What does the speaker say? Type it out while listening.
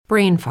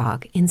brain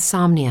fog,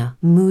 insomnia,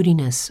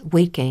 moodiness,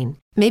 weight gain.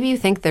 Maybe you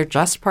think they're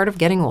just part of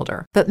getting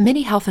older, but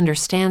MIDI Health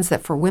understands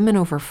that for women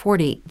over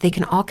 40, they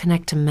can all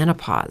connect to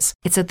menopause.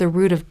 It's at the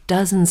root of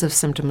dozens of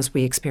symptoms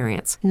we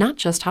experience, not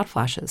just hot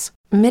flashes.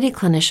 MIDI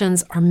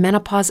clinicians are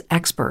menopause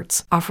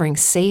experts, offering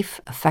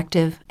safe,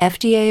 effective,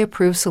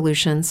 FDA-approved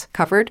solutions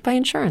covered by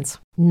insurance.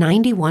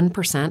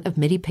 91% of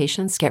MIDI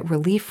patients get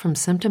relief from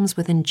symptoms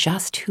within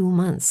just 2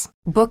 months.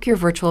 Book your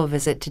virtual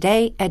visit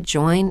today at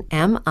joinmidi.com.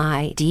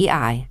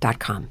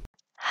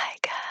 Hi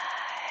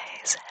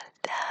guys,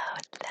 hello.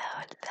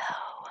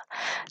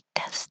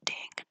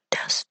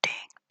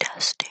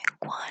 Testing,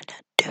 1,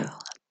 2,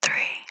 3.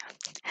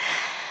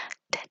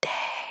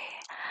 Today,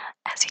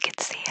 as you can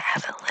see, I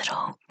have a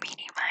little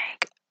mini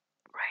mic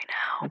right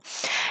now,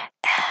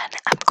 and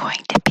I'm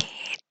going to be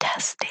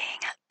testing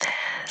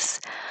this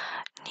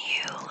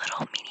new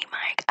little mini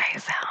mic I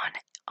found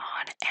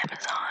on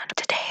Amazon.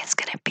 Today is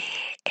going to be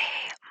a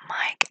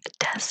mic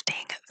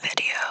testing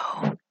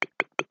video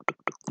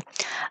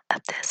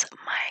of this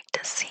mic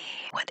to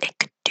see what it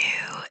could do,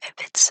 if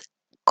it's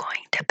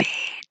going to be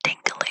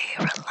tingly,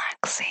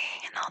 relaxing,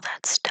 and all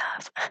that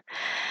stuff.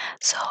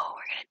 So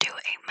we're going to do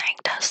a mic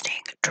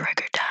testing,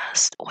 trigger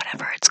test,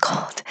 whatever it's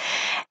called.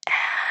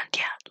 And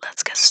yeah,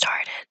 let's get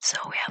started. So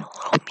we have a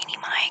little mini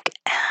mic,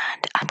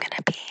 and I'm going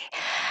to be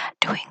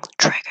doing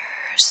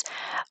triggers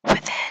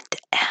with it,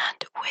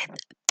 and with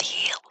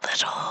the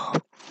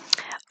little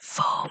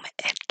foam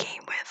it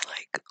came with.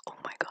 Like, oh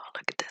my god,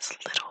 look at this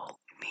little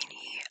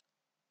mini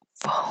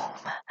foam.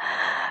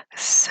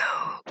 So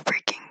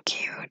freaking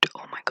cute.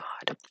 Oh my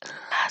god.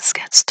 Let's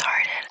get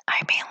started.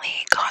 I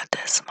mainly got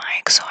this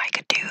mic so I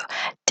could do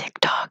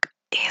TikTok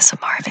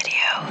ASMR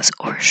videos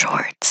or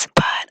shorts,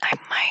 but I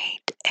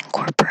might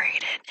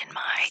incorporate it in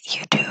my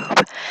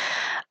YouTube.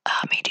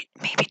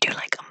 Maybe do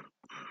like a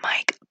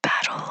mic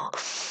battle,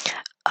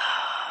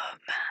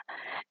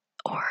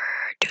 or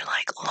do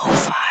like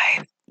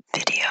lo-fi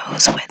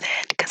videos with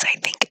it, because I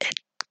think it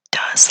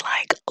does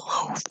like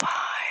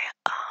lo-fi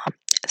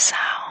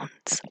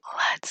sounds.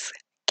 Let's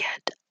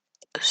get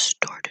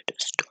started.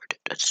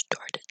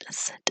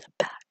 Sit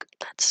back.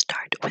 Let's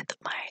start with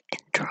my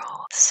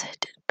intro.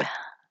 Sit back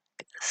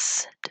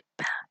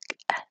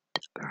and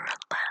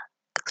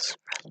relax.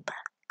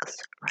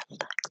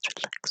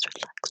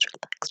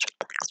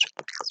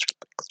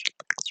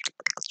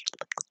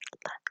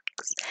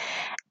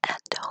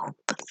 And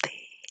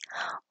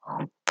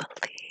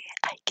hopefully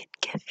I can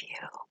give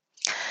you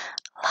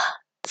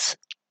lots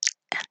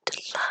and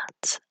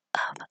lots of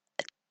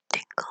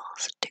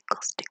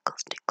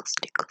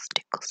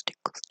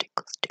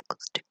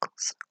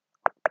tingles.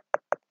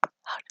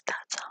 How did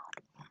that sound?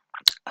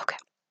 Okay.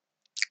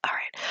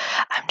 Alright.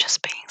 I'm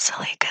just being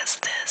silly because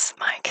this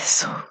mic is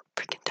so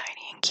freaking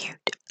tiny and cute.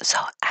 So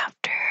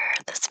after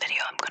this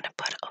video, I'm going to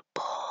put a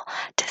poll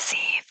to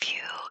see if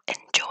you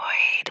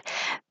enjoyed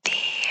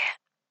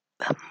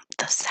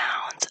the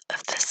sounds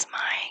of this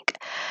mic.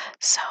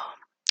 So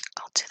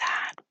I'll do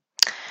that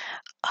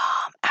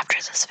after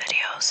this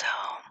video, so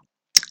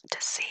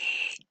to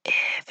see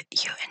if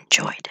you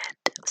enjoyed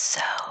it.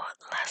 So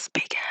let's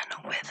begin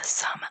with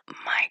some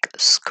mic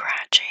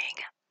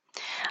scratching.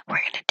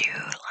 We're gonna do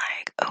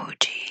like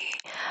OG,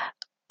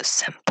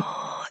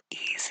 simple,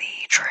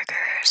 easy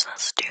triggers.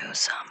 Let's do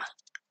some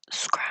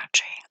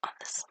scratching on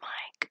this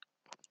mic.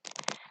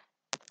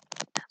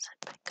 Does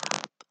it pick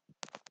up?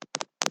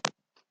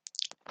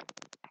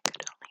 I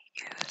could only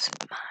use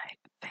my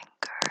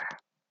finger.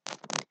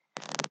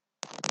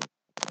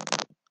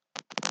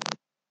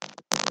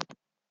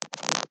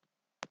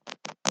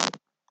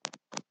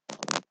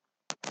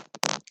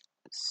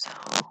 So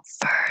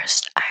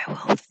first I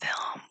will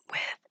film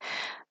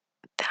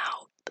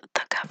without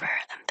the cover,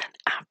 and then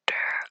after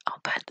I'll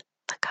put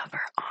the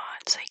cover on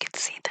so you can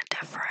see the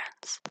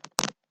difference.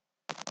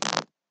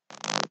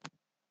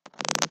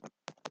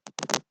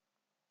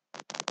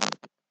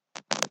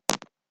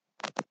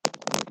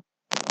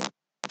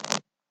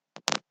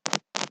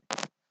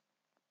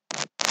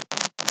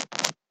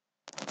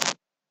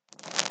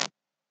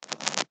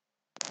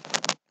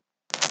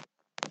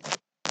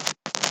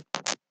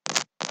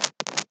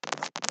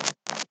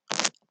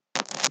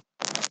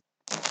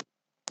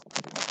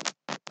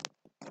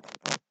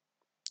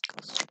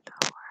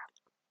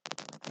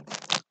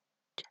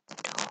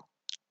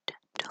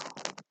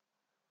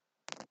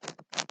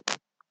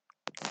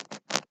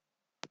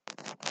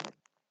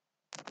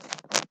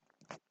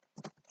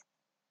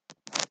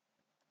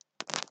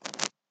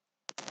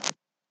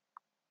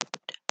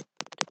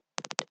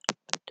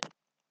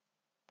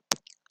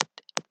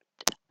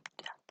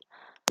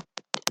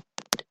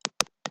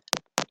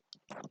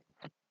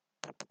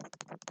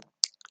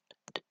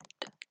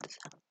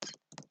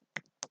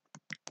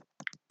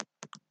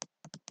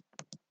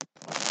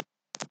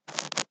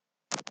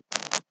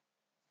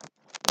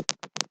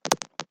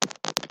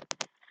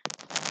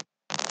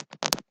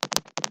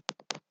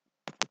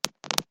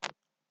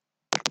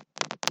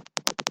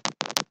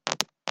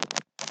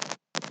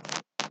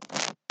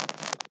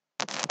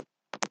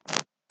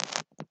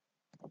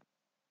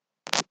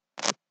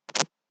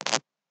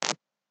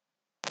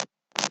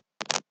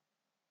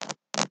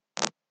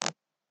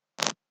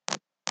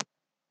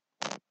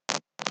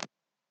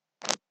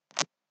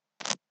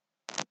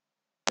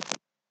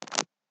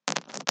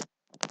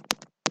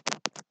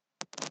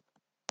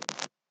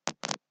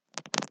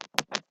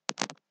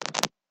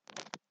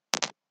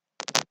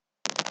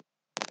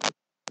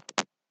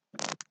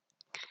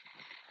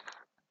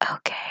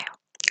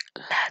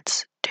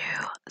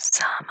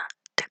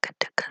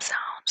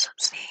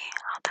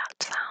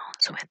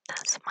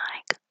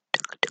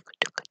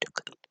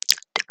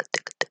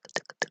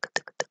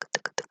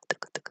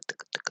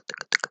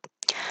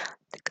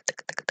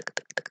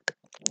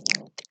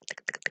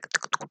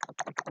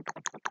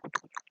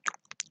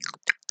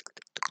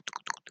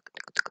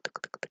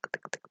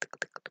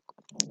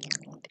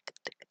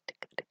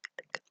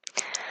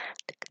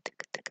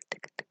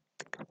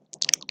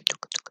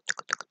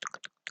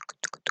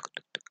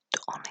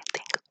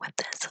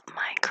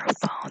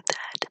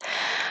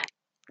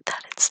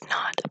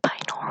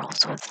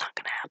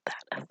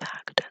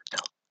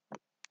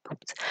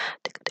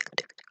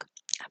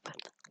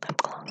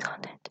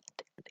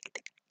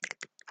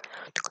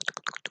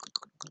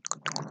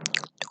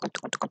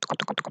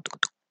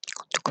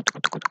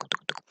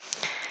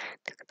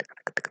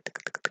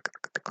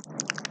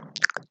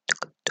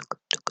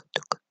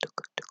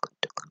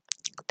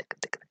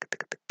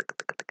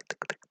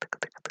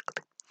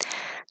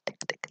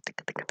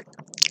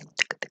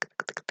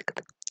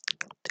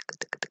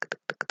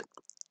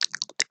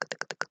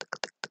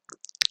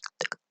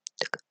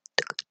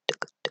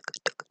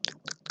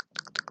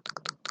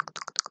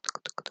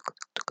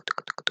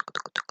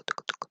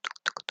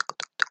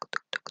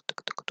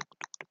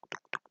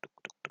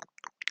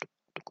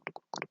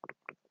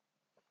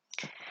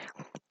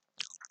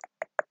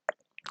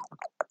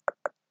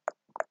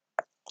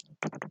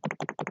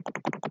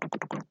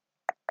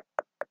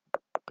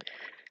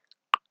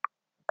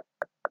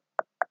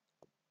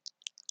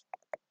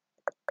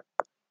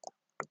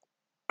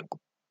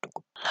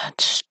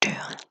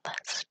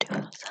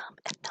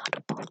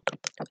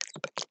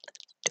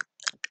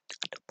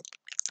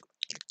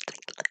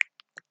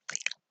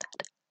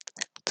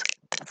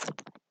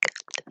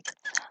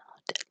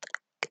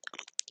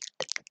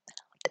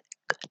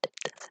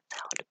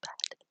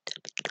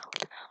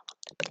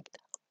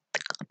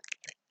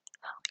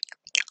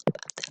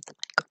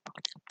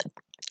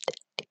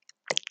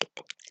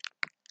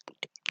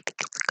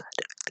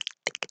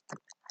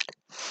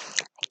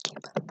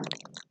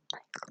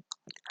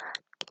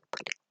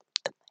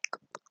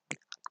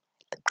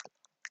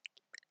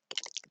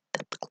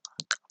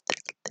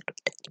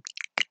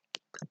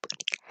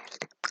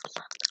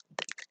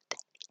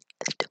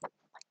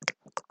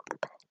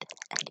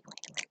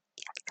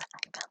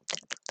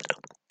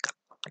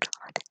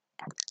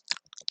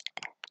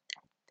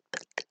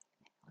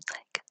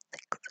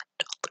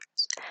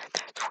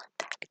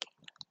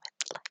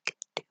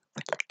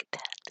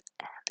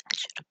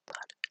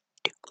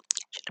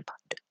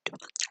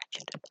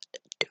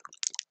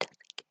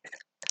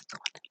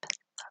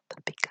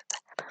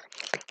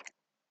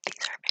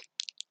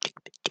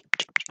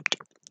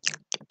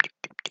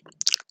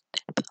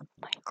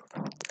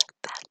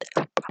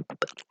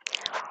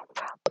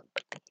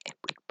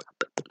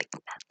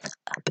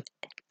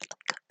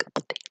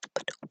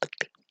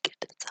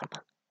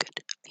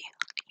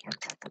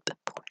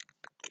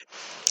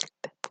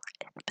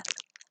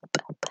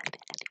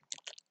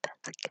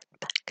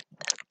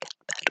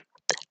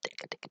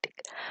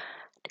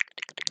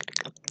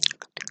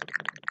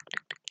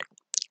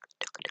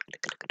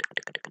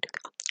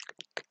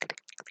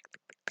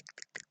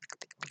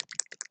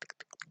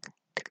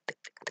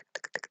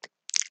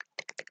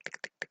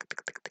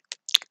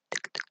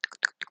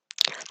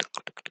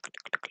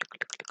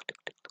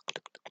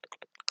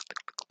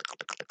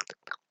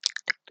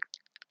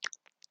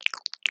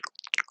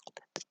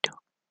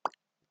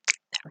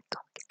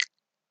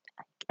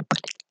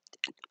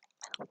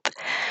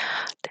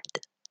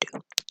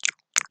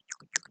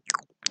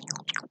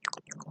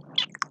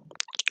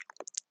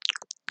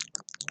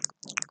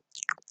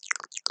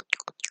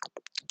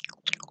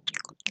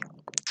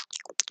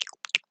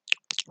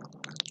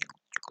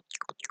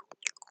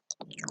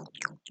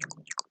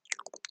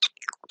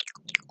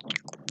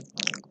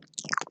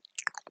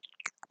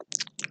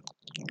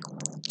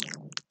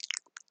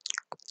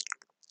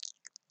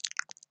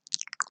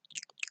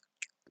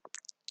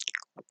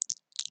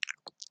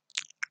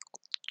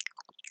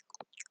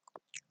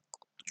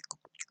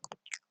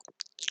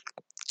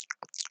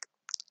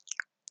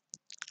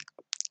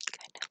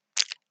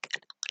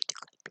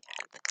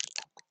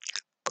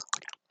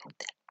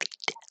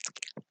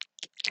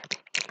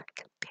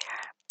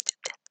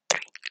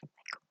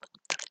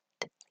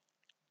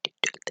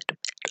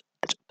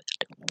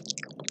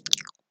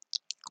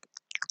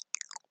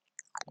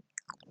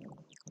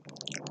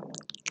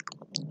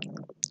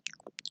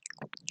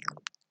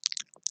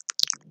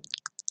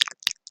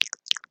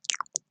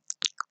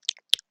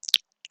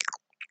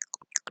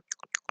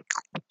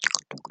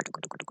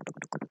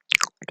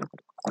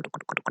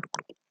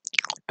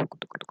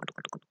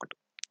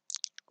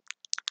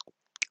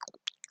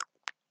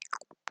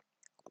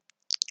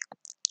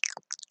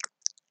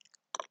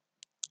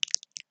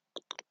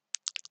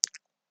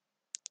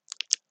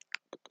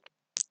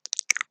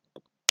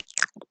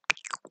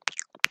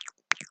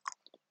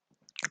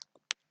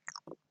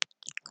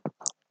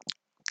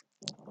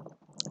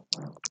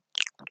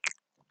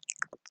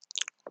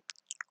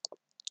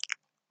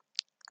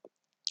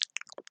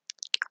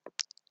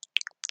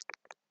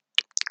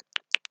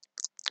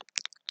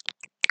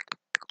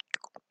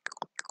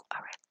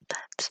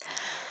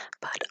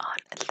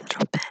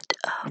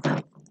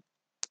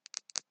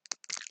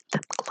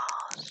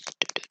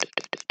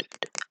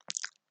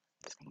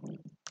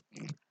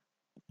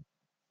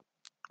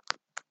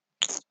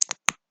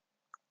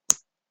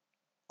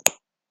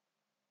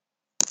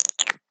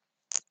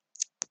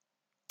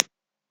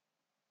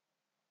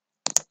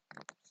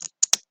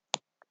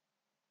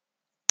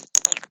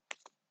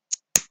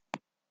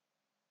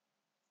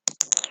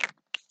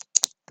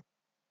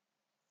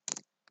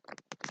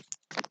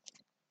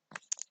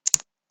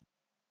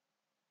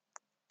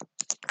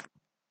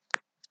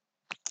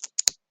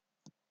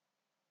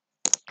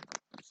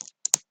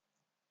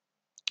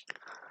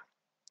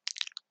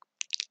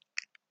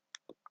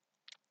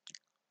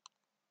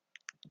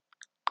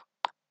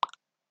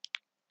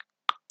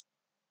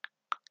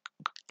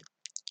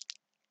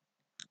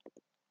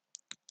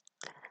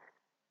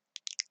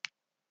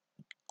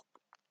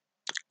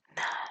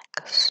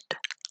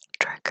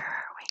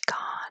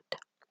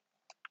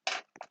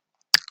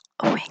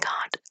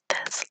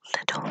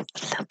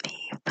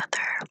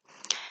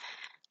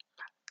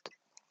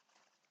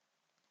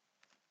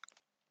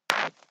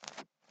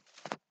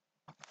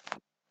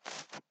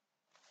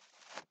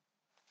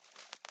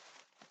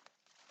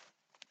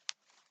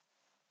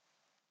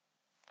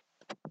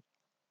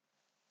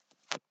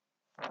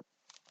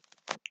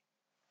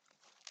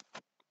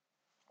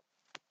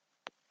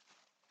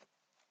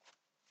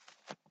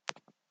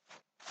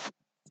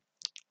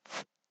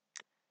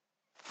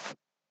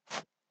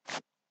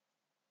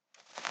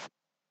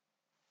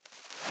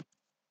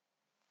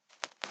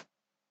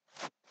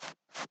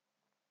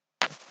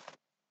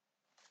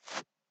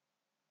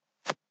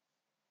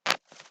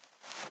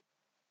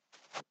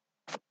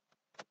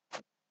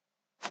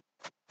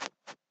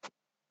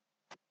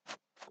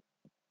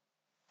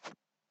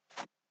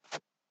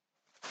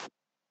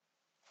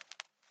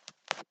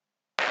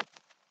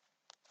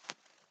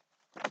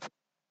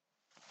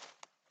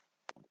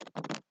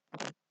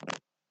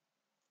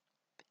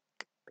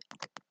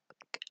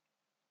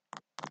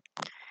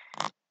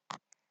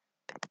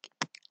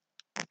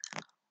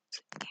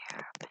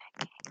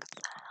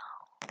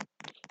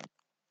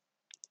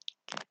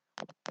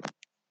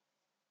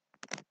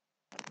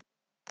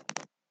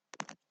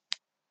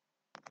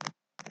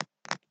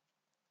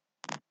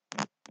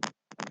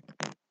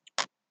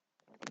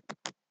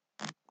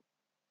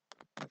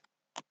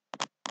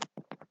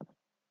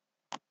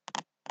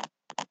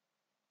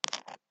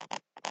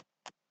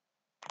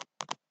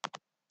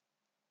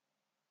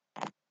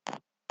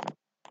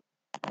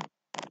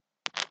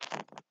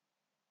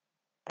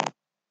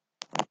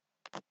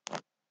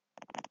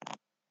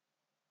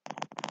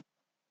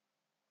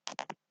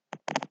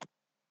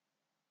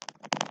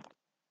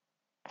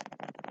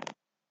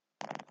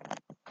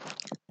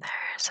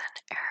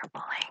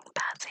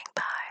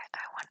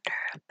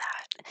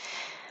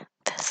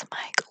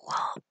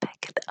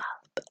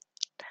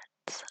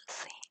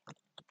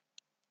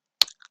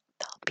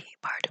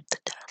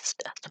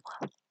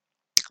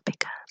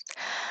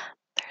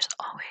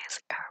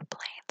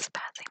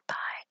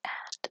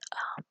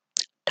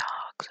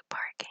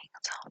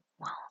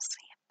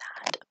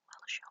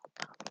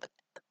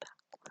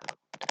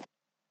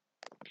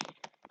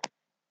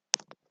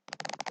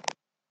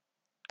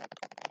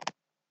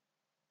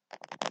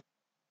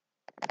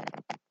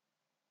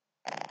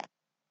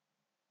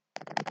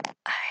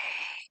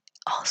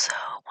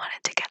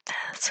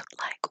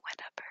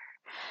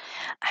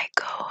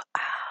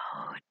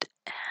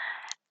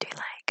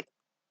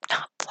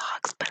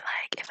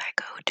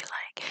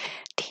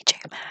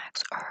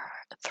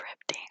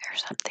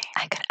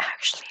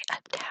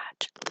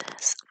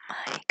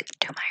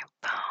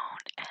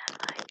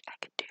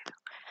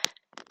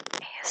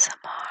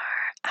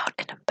 ASMR out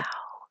and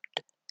about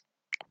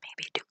and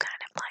maybe do kind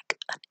of like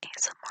an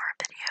ASMR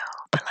video,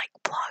 but like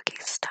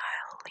vloggy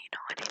style, you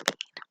know what I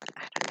mean?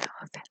 I don't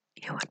know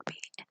if you would be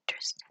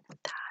interested in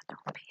that. It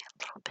would be a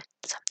little bit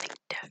something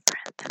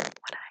different than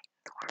what I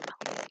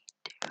normally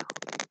do.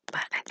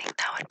 But I think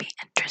that would be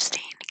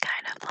interesting,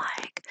 kind of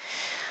like,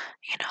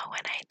 you know,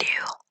 when I do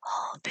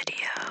haul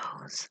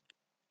videos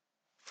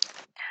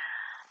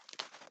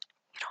and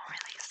you don't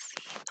really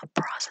see the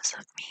process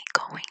of me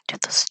going to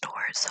the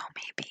store, so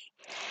maybe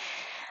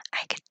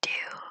I could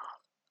do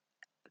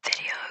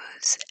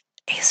videos,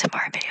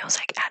 ASMR videos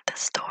like at the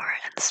store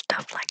and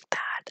stuff like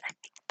that. I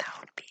think that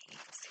would be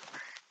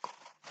super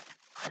cool and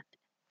fun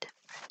and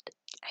different.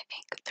 I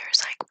think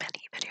there's like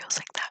many videos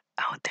like that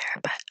out there,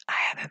 but I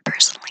haven't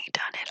personally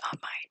done it on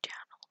my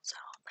channel, so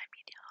let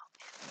me know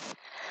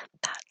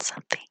if that's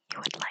something you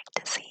would like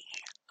to see.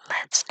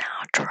 Let's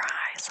now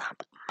try some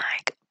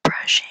mic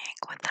brushing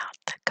without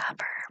the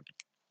cover.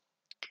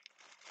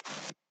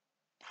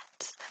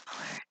 It's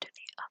similar to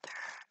the other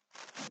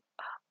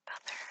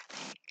feather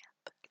thing,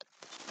 but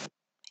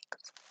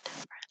makes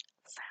different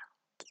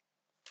sounds.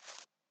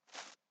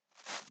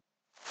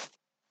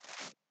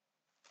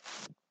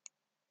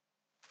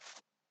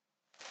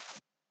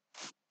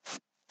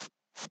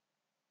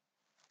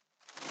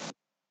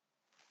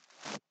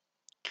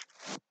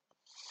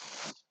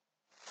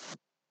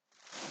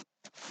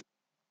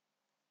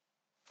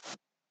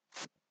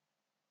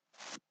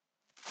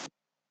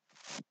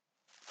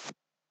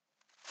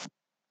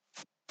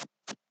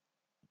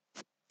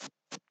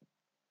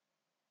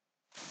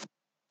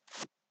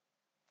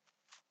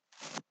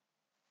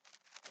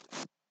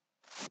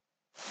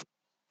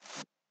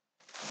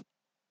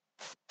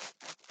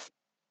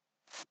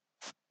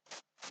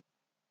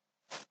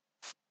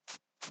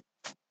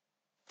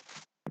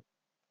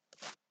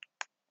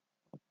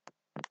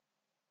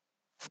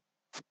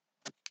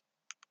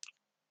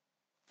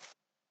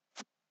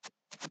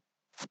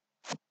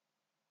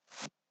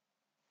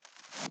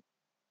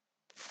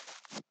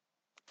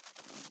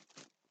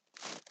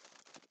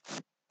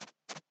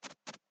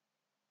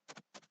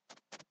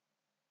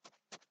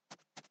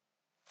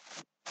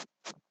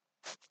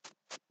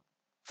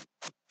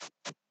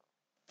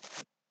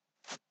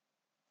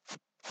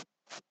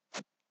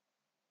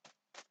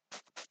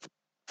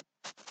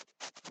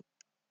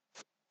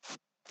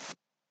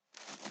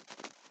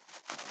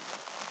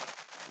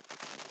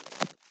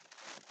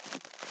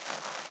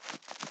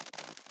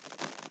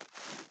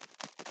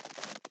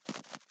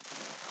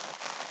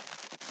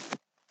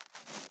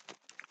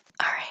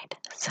 Alright,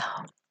 so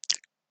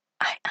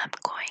I am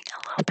going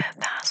a little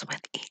bit fast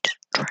with each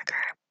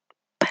trigger,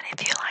 but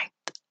if you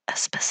liked a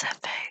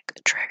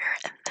specific trigger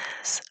in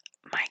this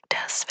mic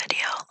test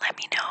video, let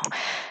me know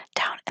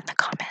down in the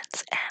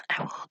comments and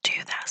I will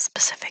do that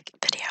specific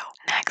video.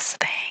 Next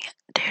thing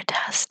to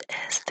test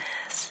is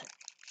this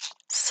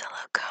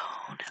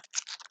silicone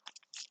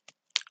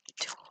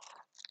tool.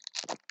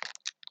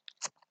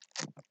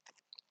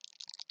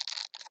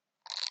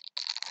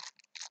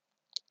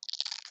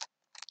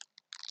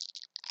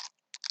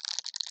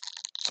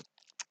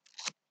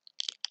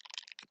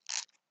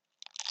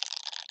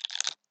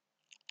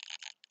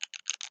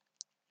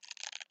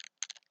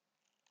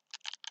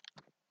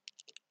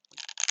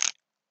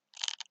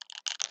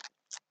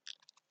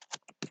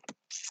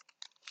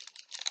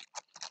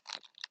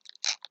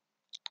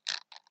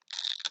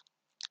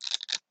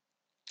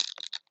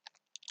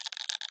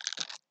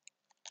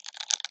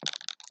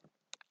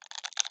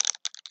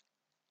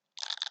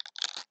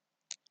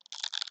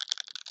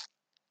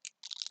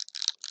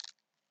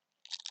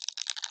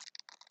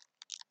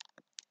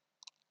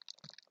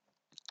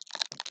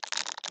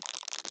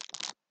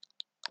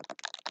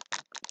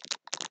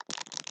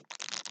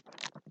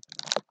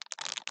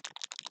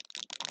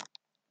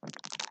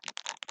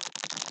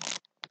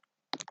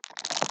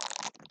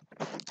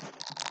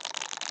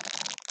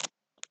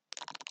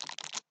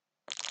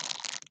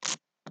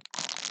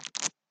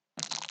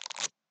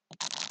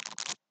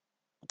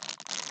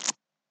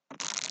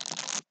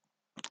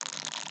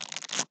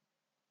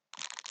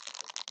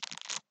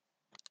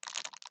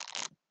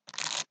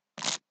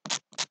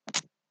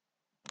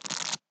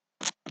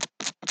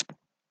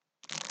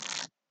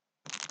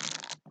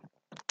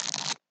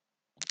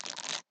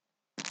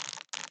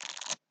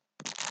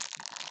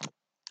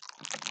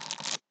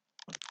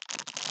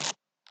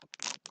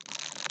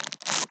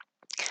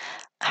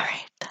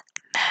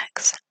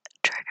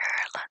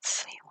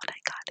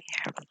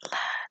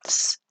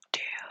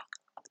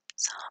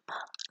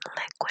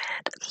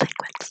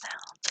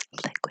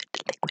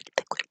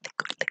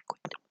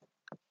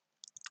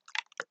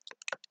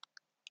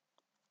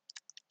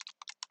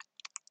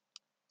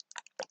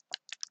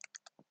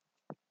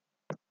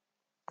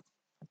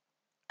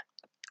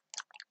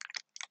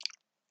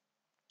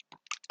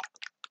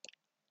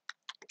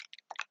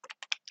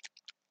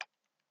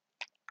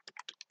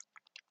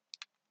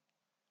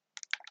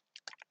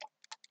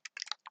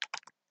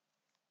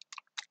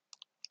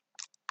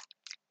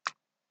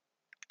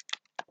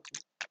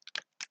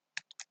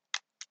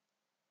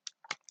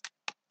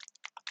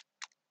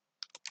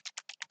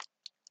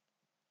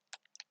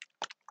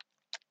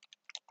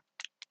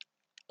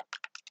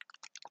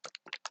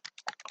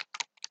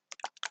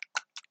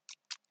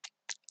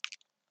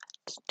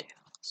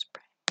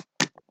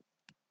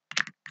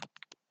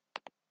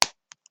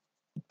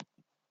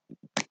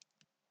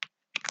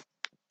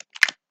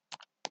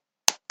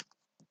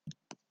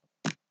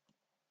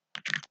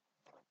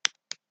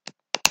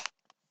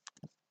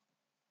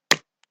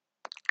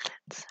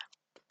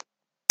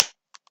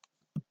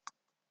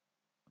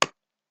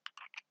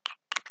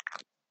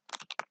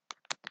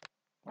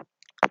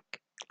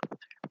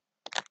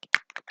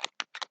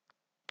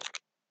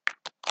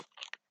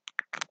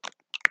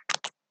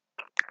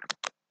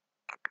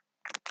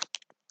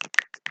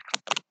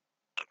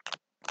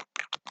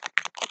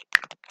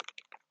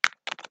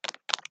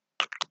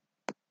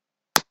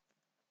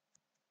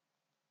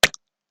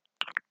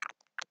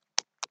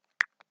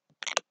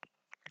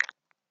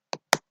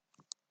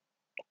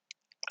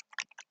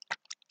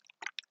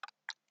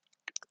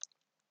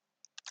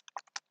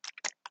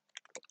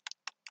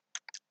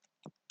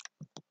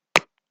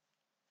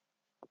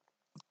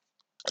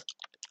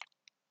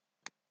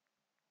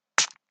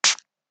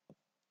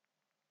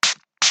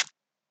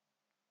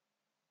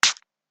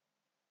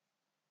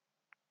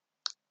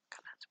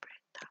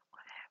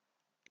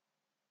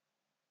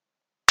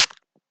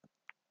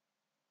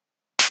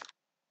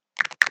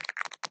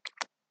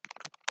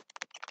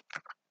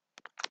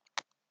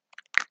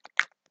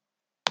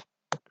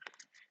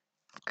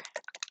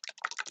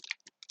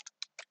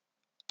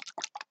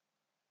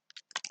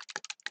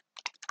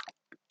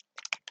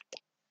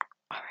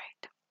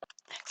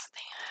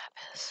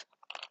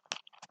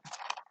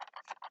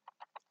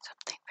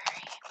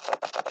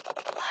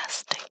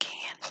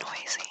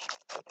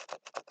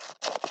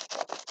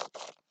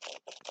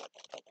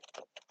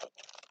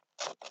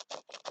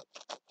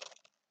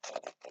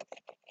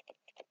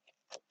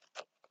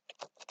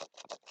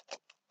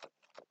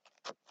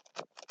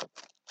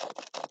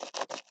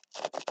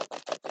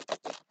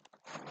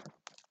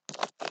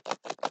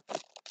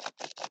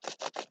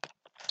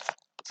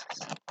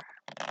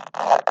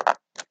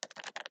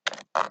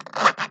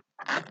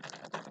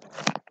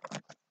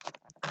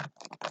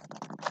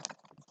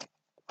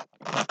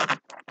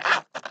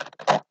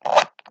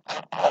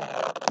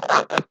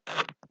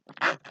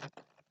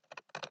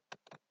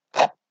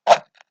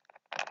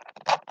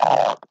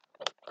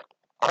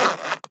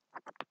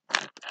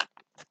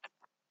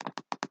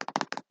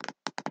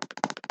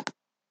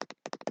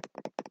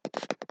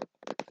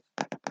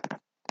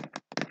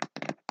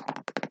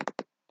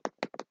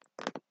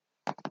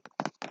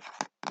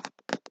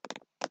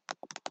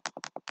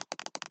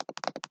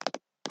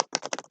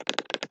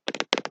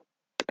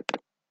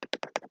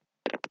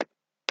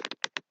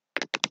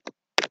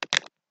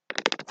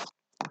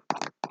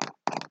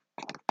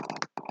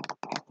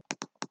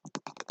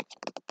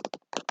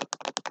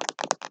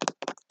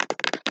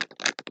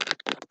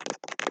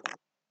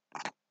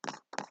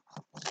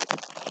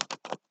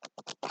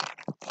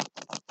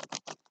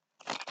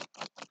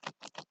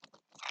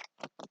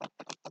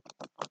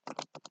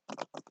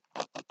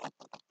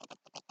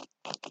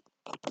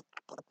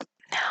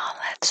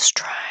 let's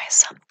try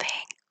something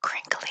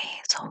crinkly.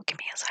 So give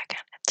me a second.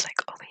 It's like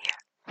over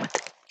here.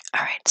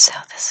 Alright, so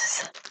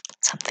this is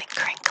something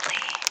crinkly.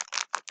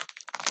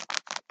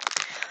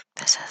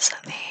 This is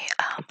the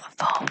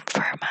foam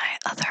for my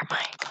other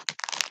mic.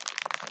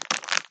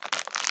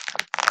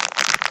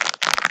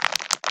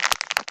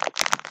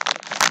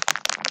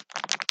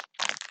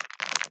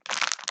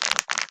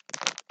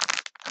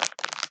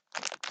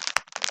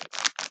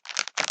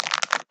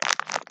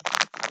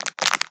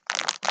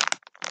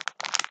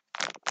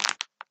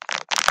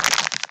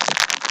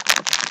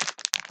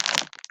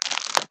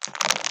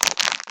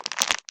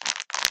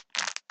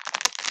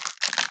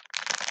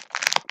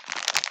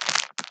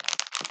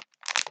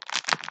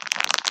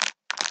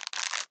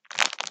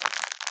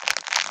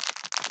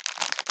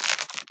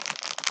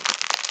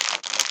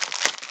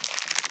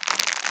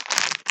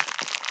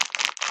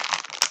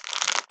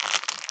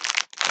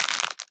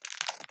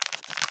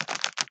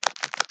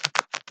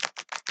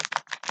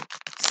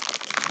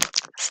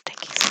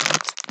 Sticky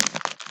sounds.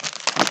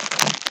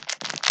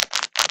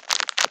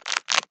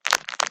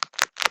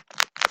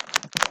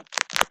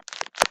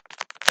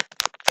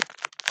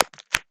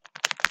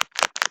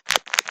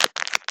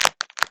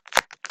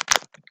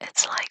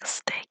 It's like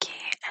sticky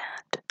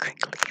and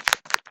crinkly.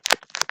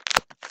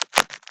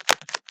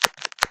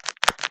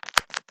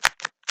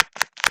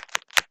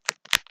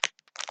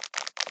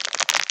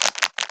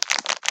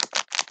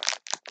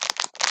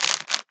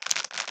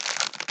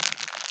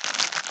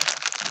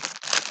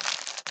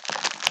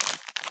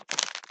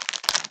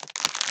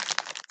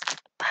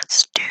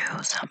 Let's do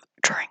some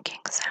drinking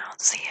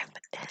sounds. See if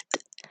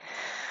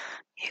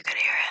you could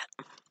hear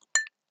it.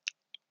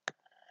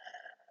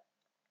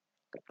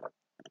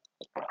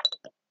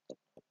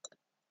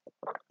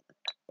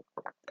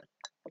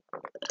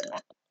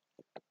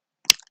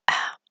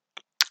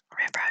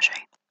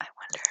 Refreshing. I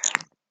wonder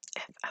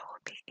if I will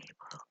be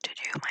able to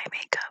do my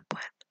makeup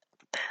with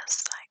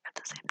this like at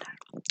the same time.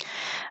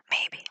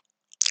 Maybe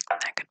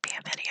that could be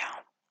a video.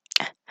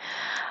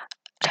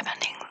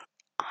 Depending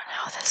on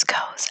how this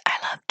goes, I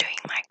love doing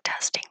mic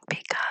testing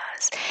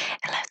because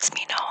it lets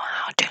me know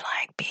how to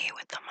like be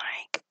with the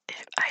mic.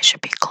 If I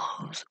should be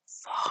close,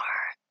 far.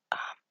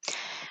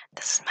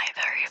 This is my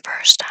very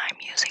first time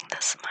using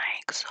this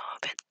mic, so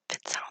if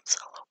it sounds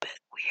a little bit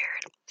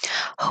weird.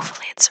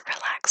 Hopefully it's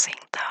relaxing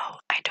though.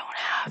 I don't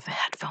have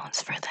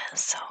headphones for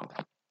this, so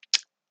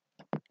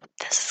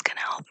this is gonna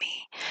help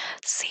me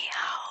see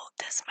how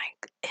this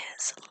mic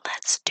is.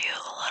 Let's do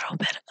a little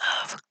bit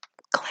of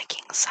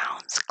clicking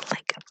sounds.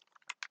 Click.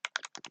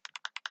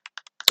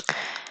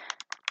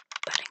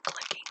 Button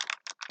clicking.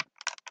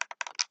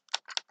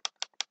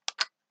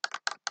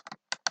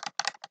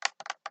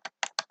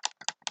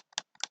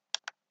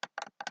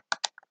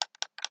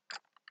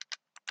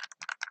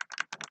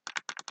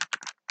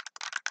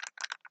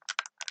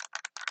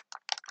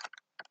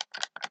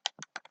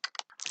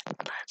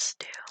 Let's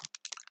do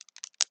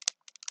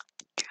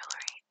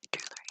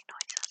jewelry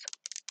noises.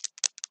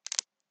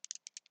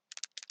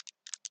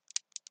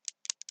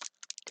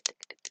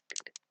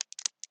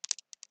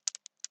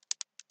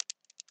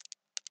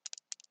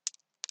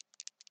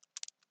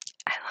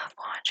 I love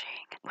watching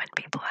when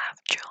people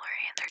have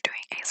jewelry and they're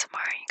doing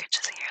ASMR and you can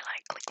just hear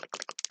like click, click,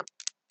 click, click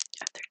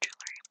of their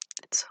jewelry.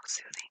 It's so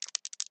soothing.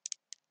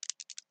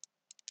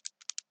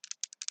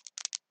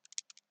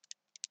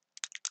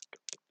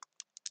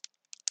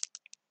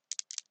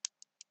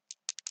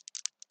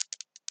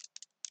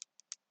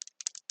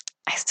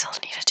 I still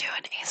need to do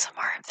an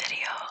ASMR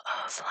video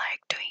of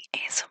like doing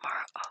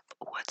ASMR of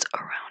what's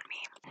around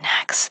me.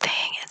 Next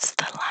thing, it's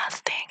the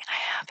last thing I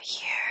have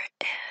here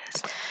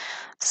is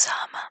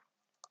some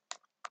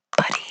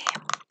buddy.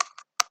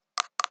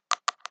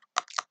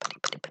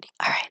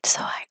 Alright,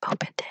 so I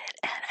opened it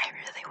and I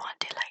really want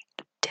to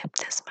like dip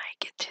this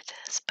mic into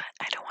this, but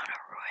I don't want to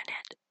ruin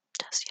it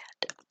just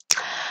yet.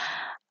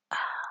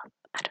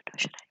 I don't know,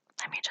 should I?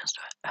 Let me just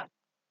do it.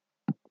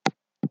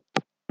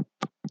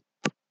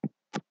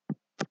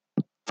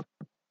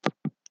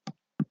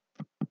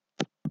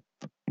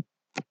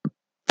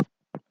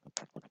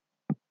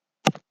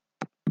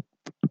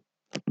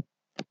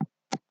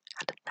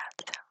 How did that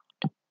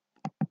sound?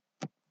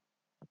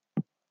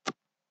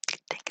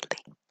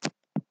 Tingly.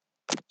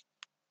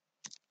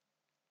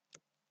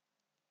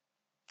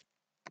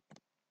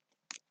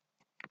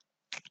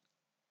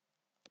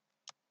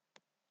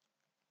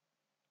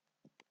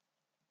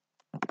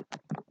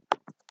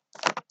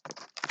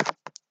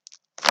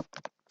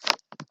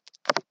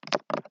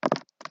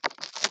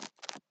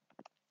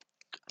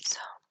 So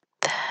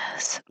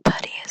this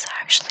buddy is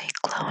actually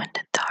glow in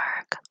the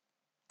dark.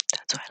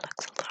 That's why it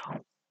looks a little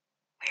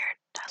weird.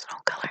 It has no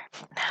color.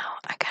 Now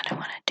I kind of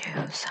want to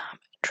do some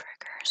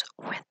triggers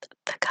with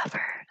the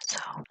cover. So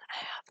I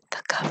have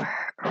the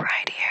cover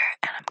right here,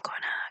 and I'm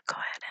gonna go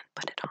ahead and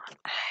put it on.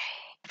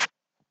 I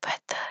put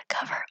the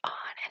cover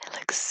on, and it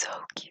looks so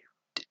cute.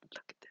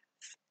 Look at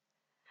this.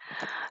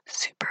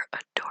 Super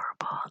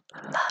adorable.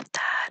 Love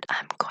that.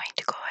 I'm going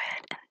to go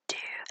ahead and do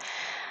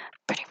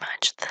pretty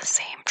much the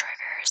same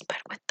triggers, but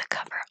with the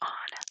cover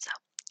on. So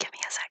give me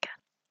a second.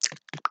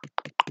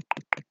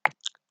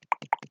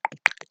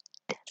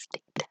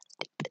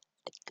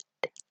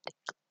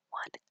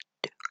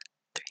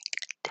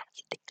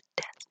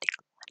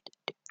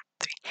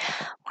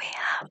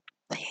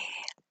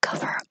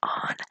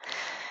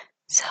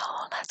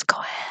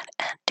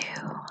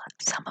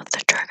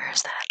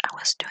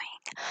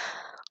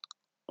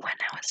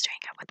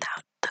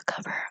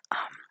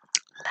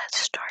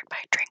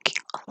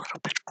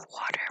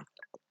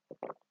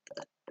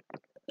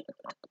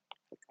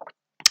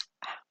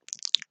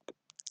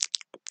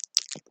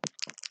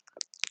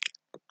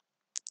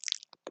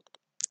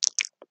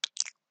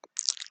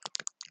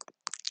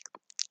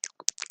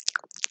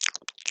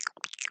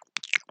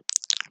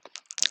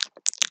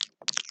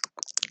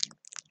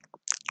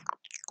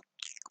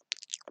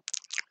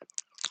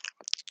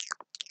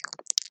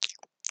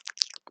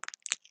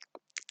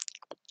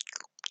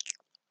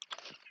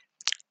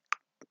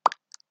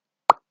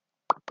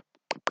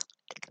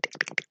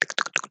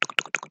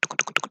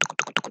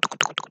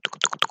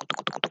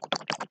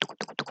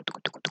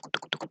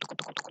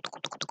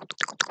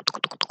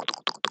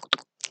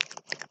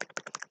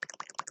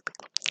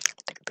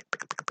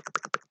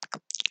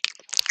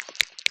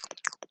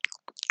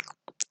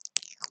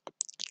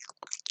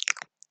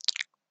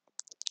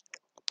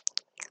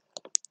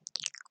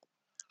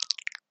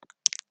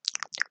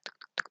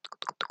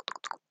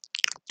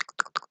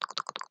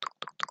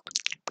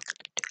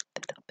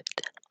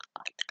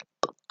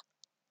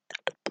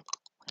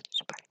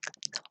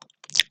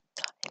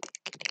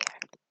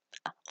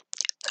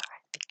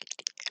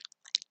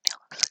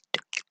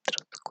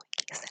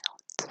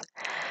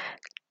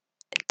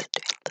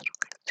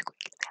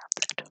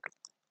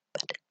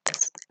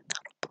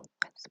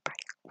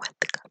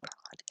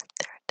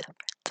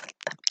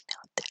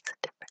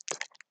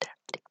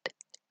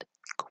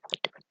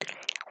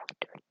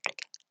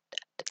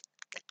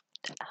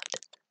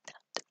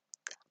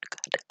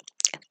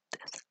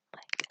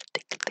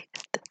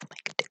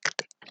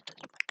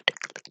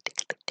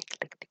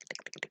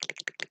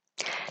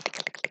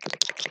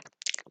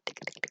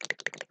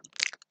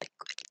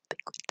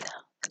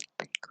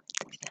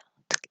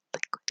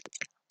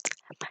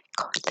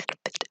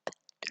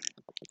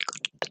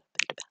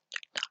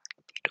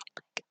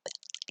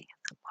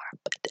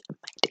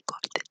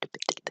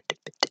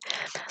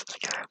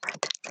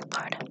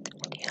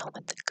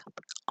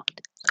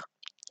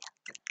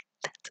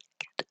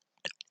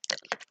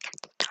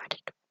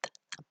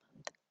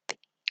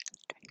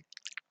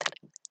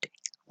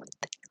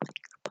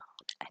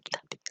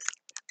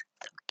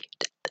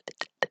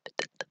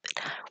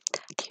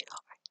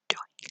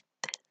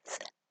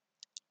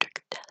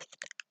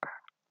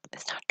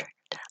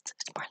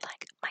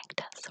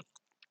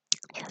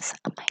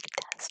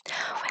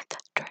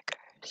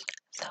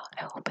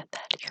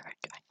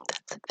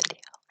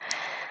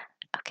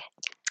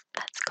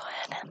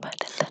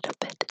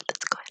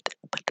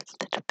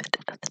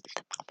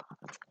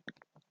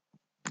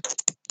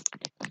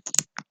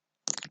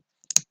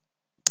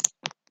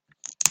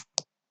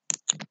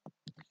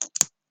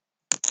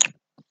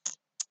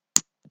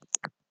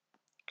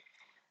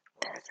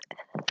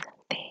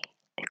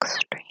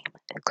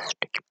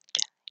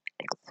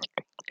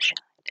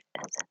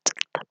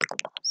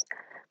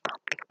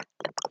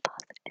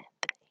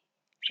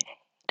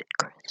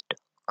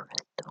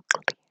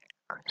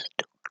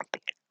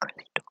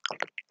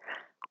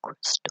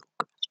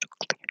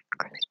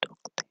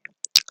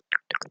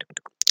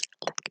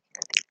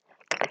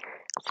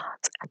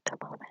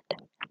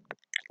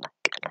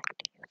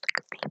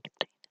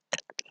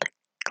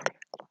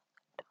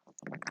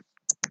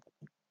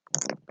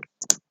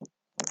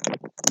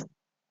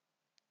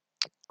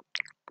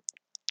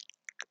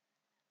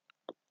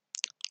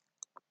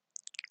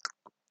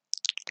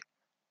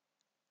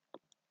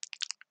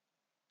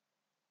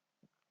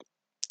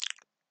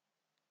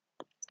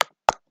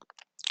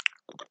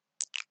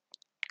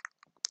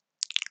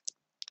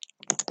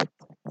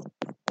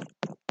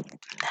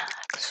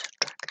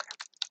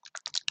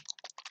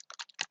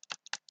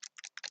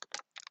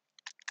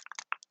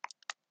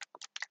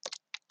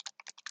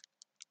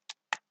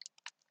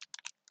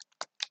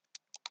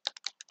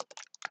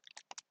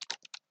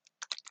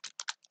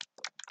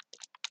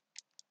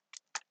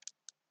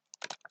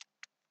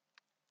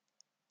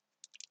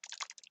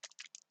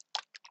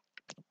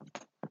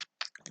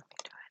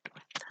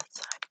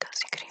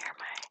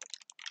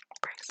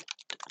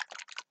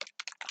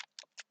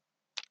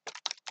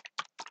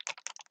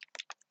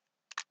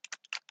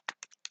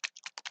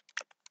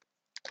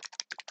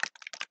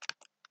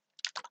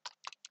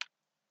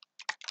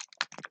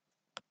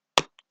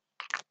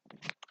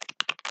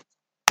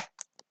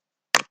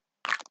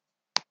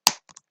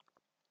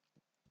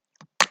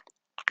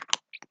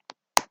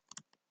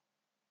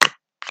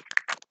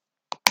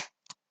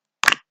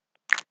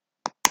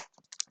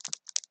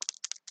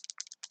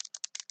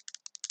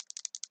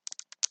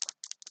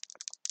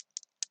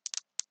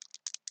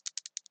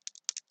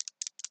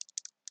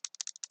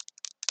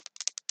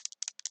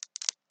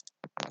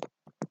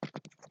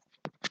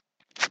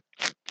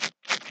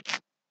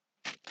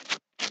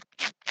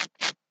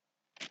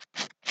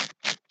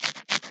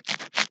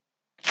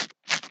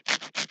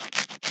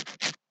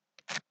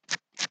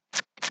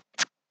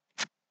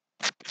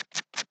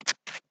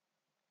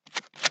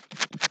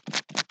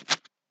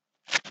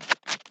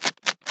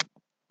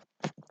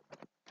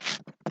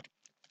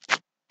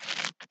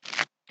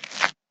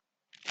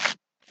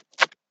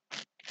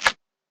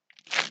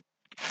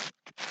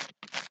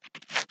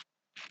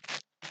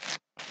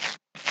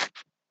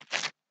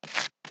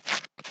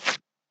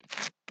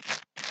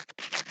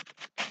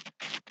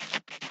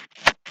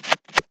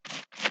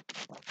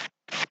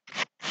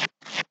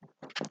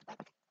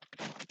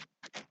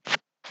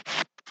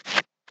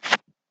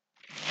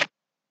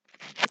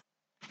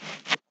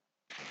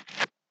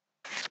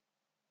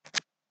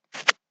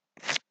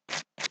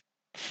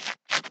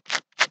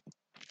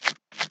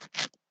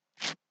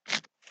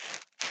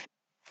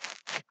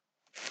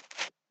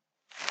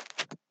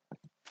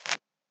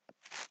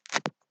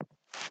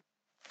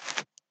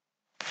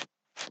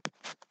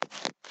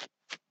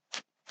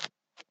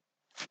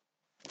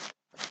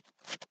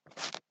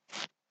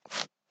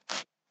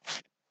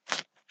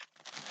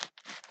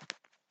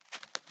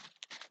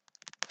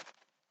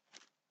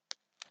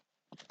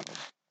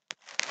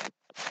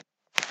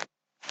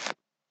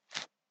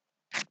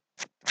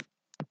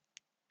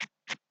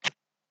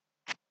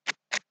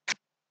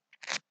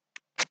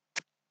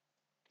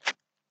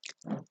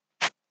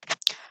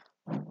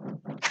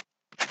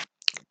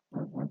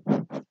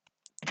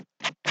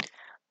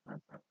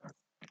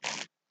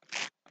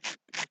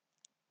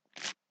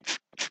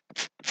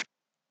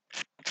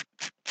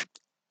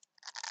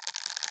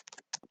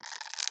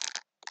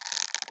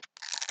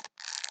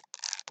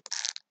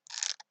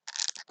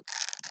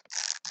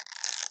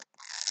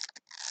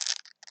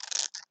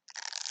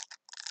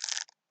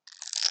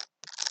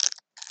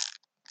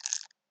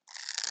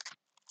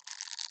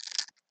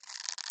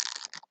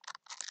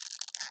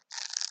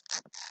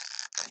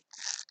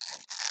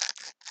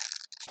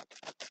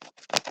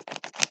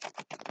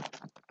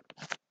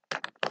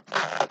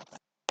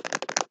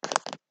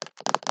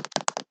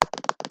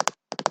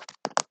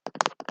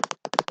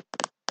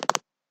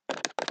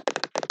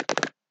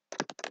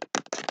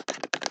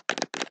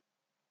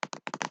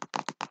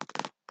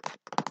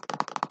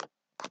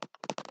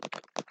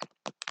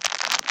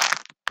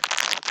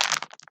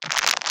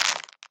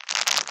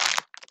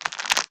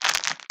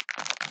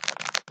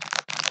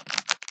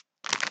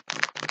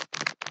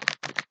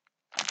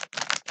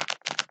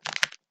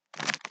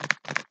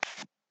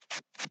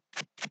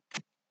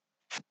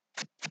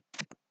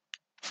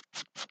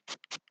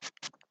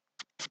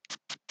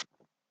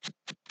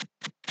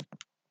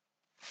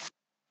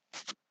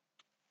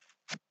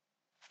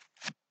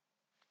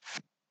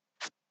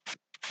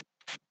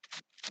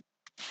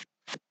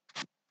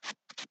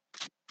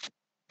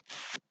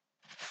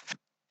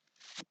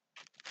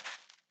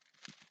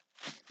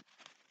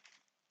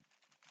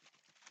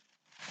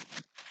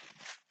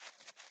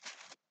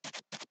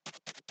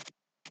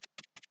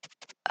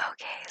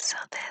 so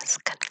this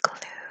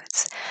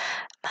concludes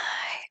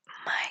my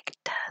mic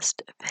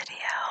test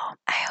video.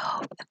 I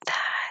hope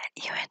that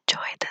you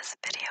enjoyed this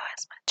video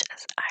as much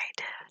as I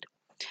did.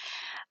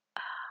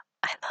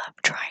 I love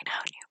trying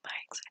out new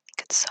mics. I think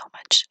it's so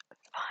much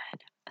fun,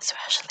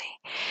 especially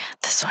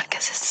this one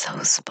because it's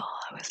so small.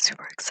 I was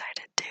super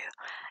excited to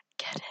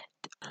get it.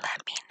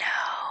 Let me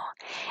know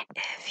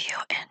if you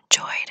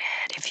enjoyed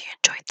it, if you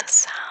enjoyed the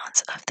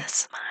sounds of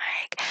this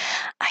mic.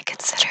 I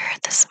consider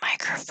this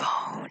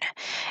microphone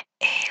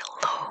a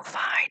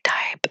lo-fi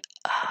type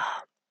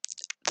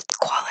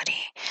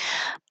quality,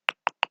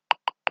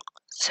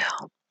 so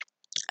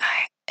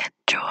I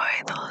enjoy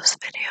those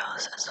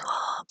videos as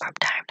well from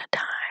time to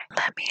time.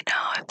 Let me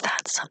know if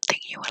that's something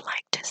you would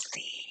like to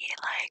see,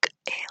 like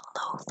a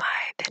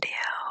lo-fi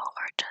video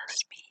or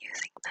just me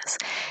using this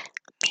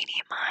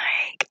mini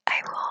mic.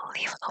 I will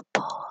leave a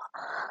poll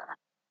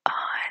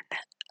on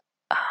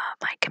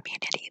my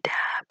community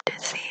tab to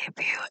see if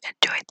you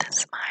enjoyed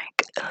this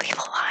mic. Leave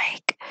a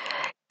like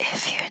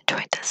if you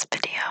enjoyed this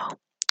video.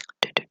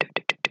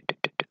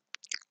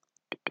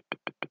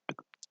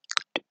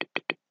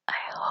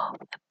 I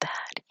hope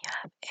that you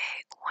have a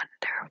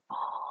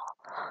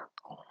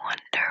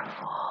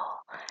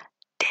wonderful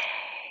day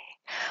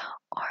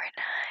or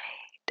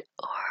night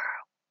or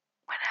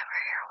whenever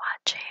you're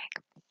watching.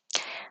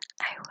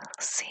 I will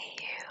see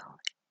you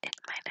in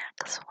my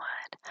next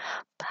one.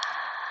 Bye.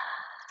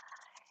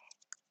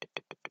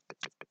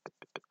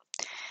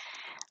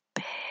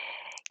 Big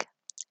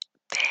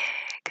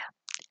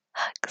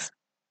hugs.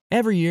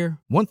 Every year,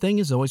 one thing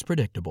is always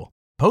predictable.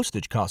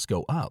 Postage costs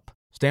go up.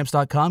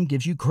 Stamps.com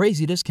gives you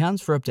crazy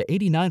discounts for up to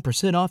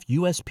 89% off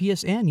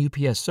USPS and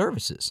UPS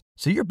services,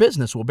 so your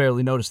business will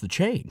barely notice the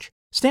change.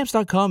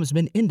 Stamps.com has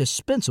been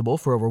indispensable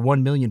for over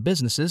 1 million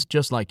businesses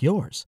just like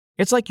yours.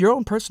 It's like your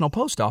own personal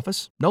post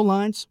office. No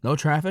lines, no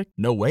traffic,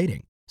 no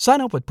waiting.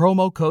 Sign up with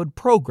promo code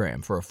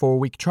PROGRAM for a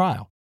 4-week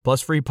trial,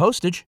 plus free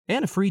postage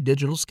and a free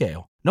digital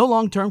scale. No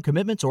long-term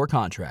commitments or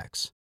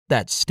contracts.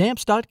 That's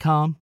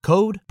Stamps.com,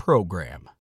 code PROGRAM.